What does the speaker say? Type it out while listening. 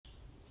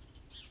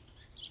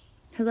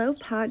Hello,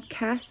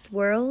 podcast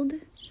world.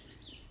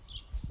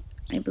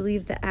 I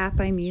believe the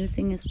app I'm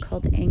using is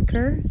called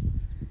Anchor.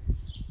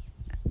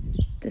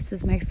 This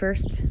is my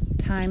first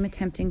time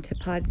attempting to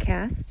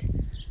podcast.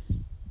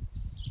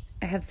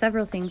 I have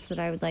several things that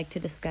I would like to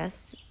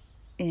discuss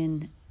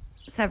in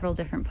several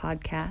different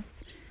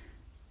podcasts.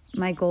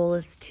 My goal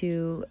is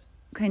to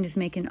kind of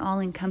make an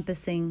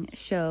all-encompassing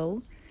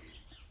show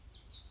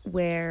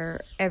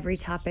where every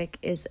topic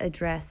is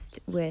addressed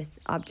with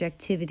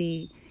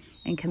objectivity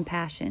and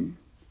compassion.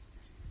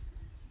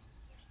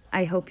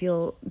 I hope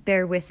you'll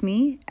bear with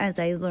me as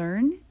I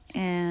learn,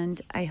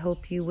 and I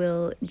hope you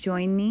will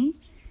join me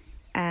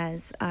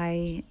as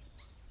I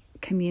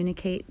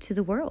communicate to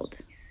the world.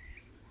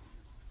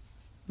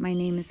 My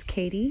name is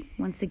Katie,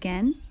 once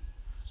again,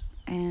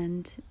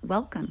 and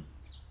welcome.